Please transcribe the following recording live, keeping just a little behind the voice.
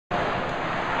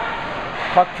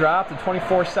Puck dropped and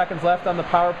 24 seconds left on the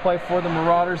power play for the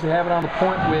Marauders. They have it on the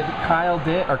point with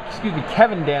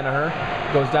Kevin Danaher.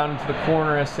 Goes down into the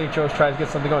corner as St. Joe's tries to get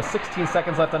something going. 16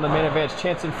 seconds left on the main advantage.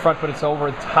 Chance in front, but it's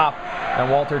over the top. And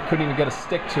Walter couldn't even get a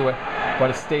stick to it, but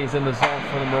it stays in the zone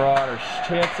for the Marauders.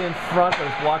 Chance in front, but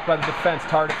it's blocked by the defense.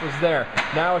 Tardif was there.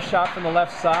 Now a shot from the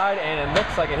left side, and it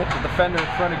looks like it hit the defender in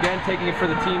front again. Taking it for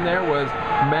the team there was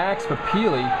Max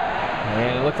Papili,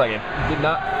 and it looked like it did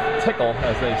not tickle,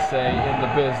 as they say in the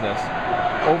business.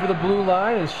 Over the blue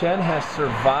line, and Shen has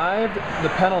survived the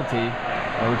penalty.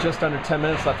 And with just under 10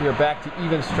 minutes left, we are back to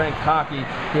even strength hockey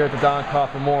here at the Don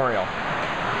Koff Memorial.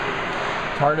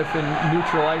 Tardif in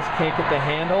neutral ice, can't get the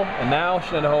handle, and now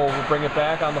Shen will bring it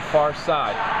back on the far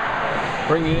side.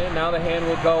 Bringing it in, now the hand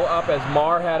will go up as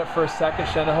Marr had it for a second.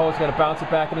 Shen is going to bounce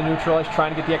it back into neutral ice,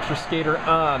 trying to get the extra skater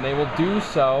on. They will do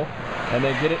so, and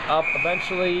they get it up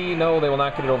eventually. No, they will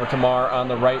not get it over to Marr on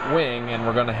the right wing, and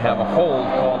we're going to have a hold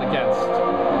called against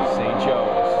St.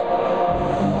 Joe's.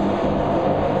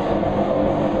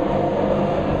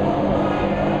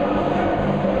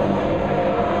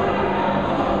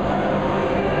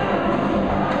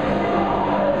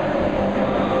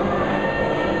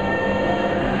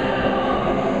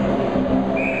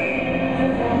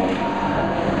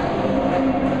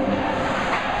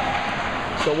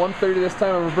 So 1:30 this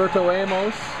time of Roberto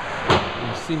Amos.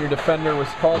 The senior defender was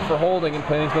called for holding, and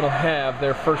Plainsman will have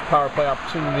their first power play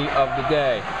opportunity of the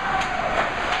day.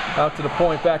 Out to the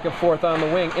point, back and forth on the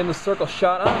wing, in the circle,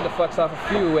 shot on, deflects off a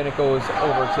few, and it goes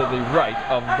over to the right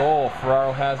of goal.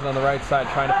 Ferraro has it on the right side,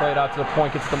 trying to play it out to the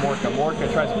point, gets to Morka.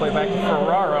 Morka tries to play back to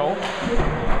Ferraro.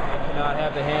 Cannot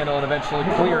have the handle, and eventually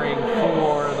clearing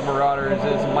for the Marauders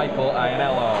is Michael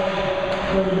Iannello.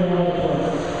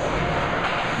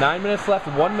 9 minutes left,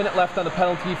 1 minute left on the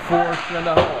penalty for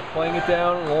Shenandoah. Playing it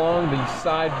down along the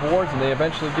side boards, and they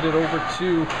eventually get it over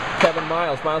to Kevin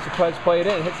Miles. Miles will try to play it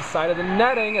in, hits the side of the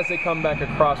netting as they come back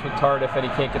across with Tardif, and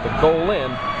he can't get the goal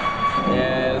in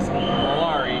as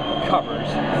Malari covers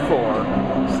for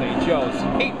St. Joe's.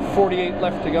 8:48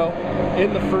 left to go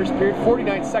in the first period.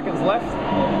 49 seconds left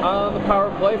on the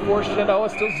power play for Shenandoah.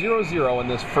 Still 0-0 in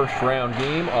this first round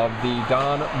game of the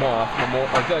Don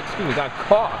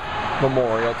Koff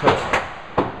Memorial Tournament.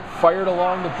 Fired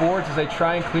along the boards as they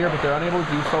try and clear, but they're unable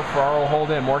to do so. Ferraro will hold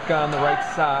in. Morka on the right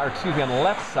side, on the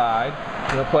left side.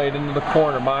 They'll play it into the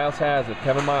corner. Miles has it.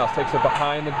 Kevin Miles takes it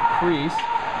behind the crease,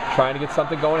 trying to get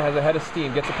something going, has a head of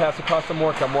steam, gets a pass across to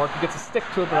Morka. Morka gets a stick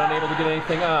to it, but unable to get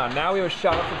anything on. Now we have a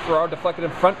shot from Ferraro, deflected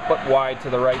in front, but wide to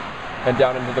the right and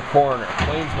down into the corner.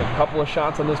 Plainsman, a couple of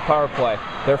shots on this power play.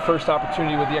 Their first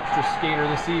opportunity with the extra skater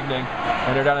this evening,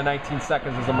 and they're down to 19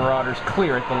 seconds as the Marauders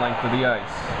clear it the length of the ice.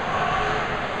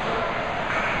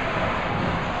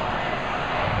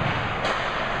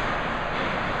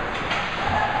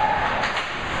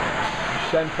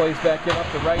 Shen plays back in up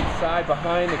the right side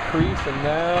behind the crease, and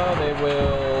now they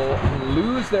will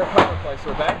lose their power play.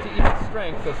 So we're back to even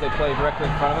strength as they play directly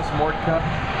in front of us. Morka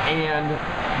and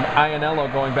Iannello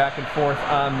going back and forth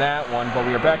on that one, but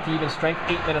we are back to even strength.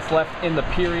 8 minutes left in the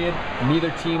period.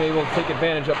 Neither team able to take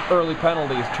advantage of early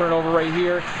penalties. Turnover right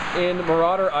here in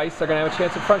Marauder ice. They're going to have a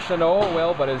chance in front. Oh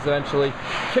well, but is eventually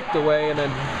kicked away and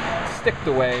then sticked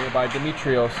away by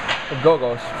Dimitrios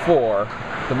Gogos for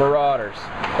the Marauders.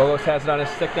 Gogos has it on his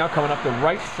stick now, coming up the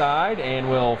right side, and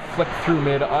will flick through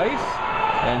mid-ice.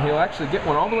 And he'll actually get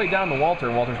one all the way down to Walter.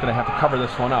 Walter's going to have to cover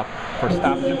this one up for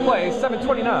stoppage and play.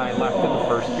 7:29 left in the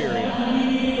first period.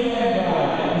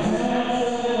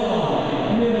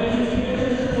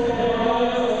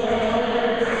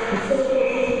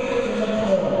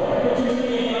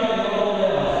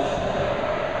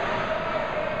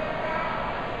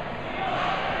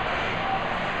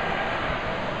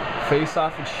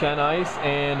 Face-off at Shen ice,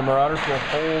 and the Marauders will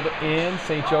hold in.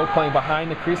 St. Joe playing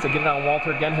behind the crease. They get it on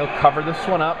Walter again. He'll cover this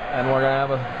one up, and we're going to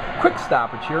have a quick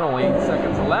stoppage here. Only 8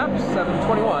 seconds left.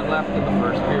 7:21 left in the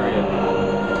first period.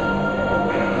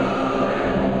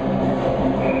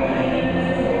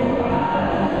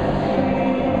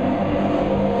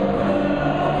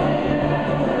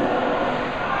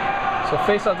 So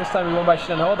face-off this time we won by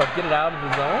Shenandoah. They'll get it out of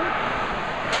the zone.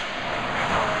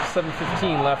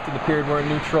 7:15 left in the period. We're in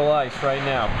neutral ice right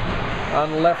now.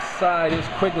 On the left side is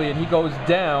Quigley, and he goes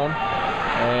down.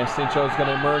 And St. Joe's going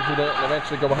to emerge with it and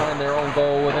eventually go behind their own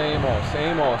goal with Amos.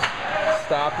 Amos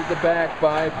stopped at the back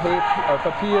by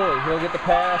Papili. He'll get the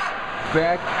pass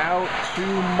back out to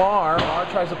Marr. Marr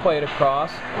tries to play it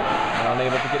across.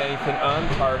 Unable to get anything on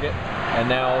target. And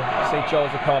now St. Joe's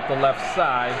will come up the left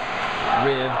side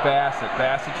with Bassett.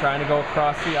 Bassett trying to go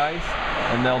across the ice,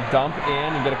 and they'll dump in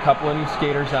and get a couple of new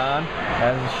skaters on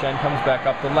as Shen comes back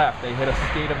up the left. They hit a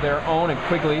skate of their own, and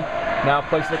Quigley now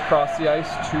plays it across the ice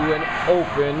to an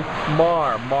open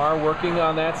Marr. Marr working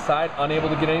on that side, unable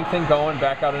to get anything going,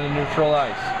 back out into neutral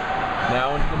ice.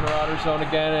 Now into the Marauder zone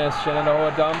again as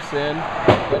Shenandoah dumps in.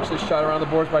 Eventually shot around the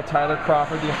boards by Tyler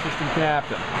Crawford, the assistant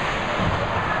captain.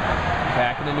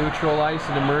 Back into neutral ice,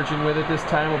 and emerging with it this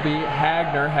time will be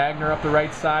Hagner. Hagner up the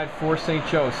right side for St.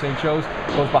 Joe's. St. Joe's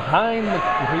goes behind the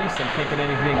crease and can't get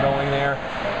anything going there,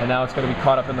 and now it's going to be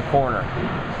caught up in the corner.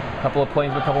 A couple of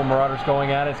planes, a couple of Marauders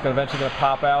going at it. It's eventually going to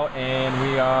pop out, and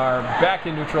we are back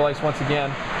in neutral ice once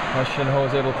again as Shenho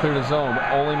is able to clear the zone,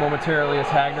 but only momentarily as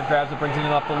Hagner grabs it, brings it in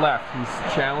up the left.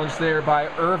 He's challenged there by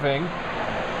Irving.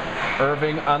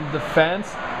 Irving on the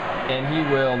defense, and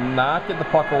he will not get the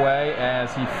puck away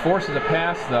as he forces a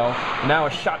pass though. Now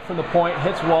a shot from the point,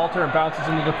 hits Walter and bounces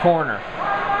into the corner.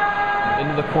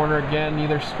 Into the corner again,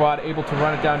 neither squad able to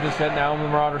run it down just yet. Now the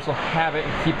Marauders will have it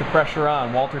and keep the pressure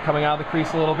on. Walter coming out of the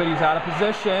crease a little bit, he's out of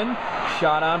position.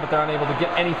 Shot on, but they're unable to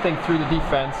get anything through the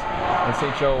defense. And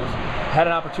St. Joe's had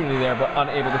an opportunity there, but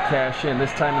unable to cash in.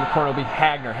 This time in the corner will be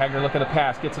Hagner. Hagner looking to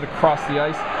pass, gets it across the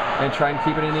ice, and try and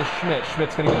keep it in to Schmidt.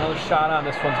 Schmidt's going to get another shot on.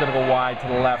 This one's going to go wide to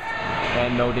the left,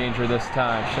 and no danger this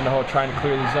time. Shenandoah trying to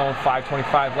clear the zone.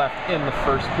 5:25 left in the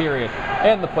first period.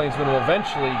 And the Plainsmen will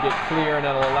eventually get clear, and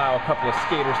that'll allow a couple of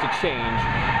skaters to change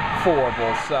for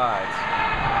both sides.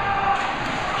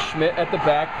 Schmidt at the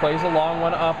back plays a long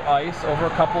one up ice over a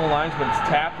couple of lines, but it's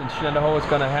tapped, and Shenandoah is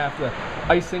going to have the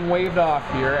icing waved off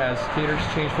here as skaters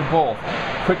change for both.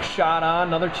 Quick shot on,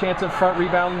 another chance at front,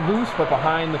 rebound loose, but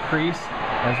behind the crease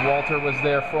as Walter was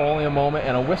there for only a moment,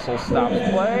 and a whistle stops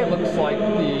play. Looks like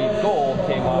the goal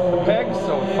came off the pegs,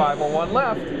 so 5:01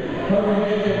 left.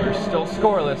 We're still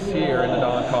scoreless here in the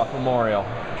Donkoff Memorial.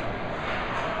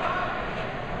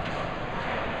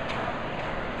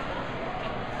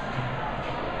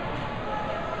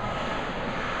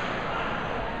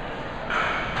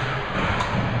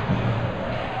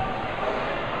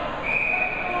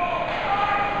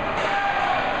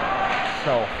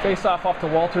 So, face off to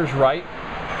Walter's right.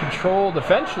 Controlled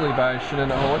eventually by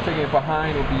Shenandoah. Taking it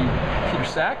behind will be Peter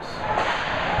Sachs.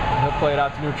 He'll play it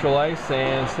out to neutral ice,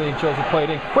 and St. Joe's will play it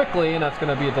in quickly, and that's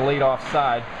going to be a delayed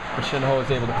offside. But Shenandoah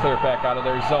is able to clear it back out of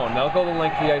their zone. They'll go the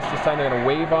length of the ice this time. They're going to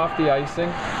wave off the icing,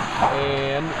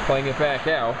 and playing it back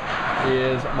out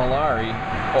is Malari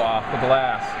off the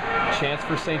glass. Chance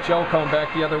for St. Joe coming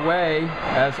back the other way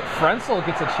as Frenzel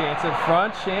gets a chance in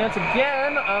front. Chance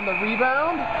again on the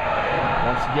rebound.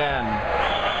 Once again,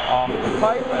 off the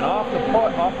pipe and off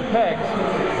the pegs,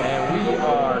 and we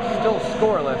are still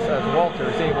scoreless as Walter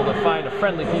is able to find a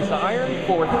friendly piece of iron.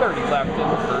 4:30 left in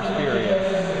the first period.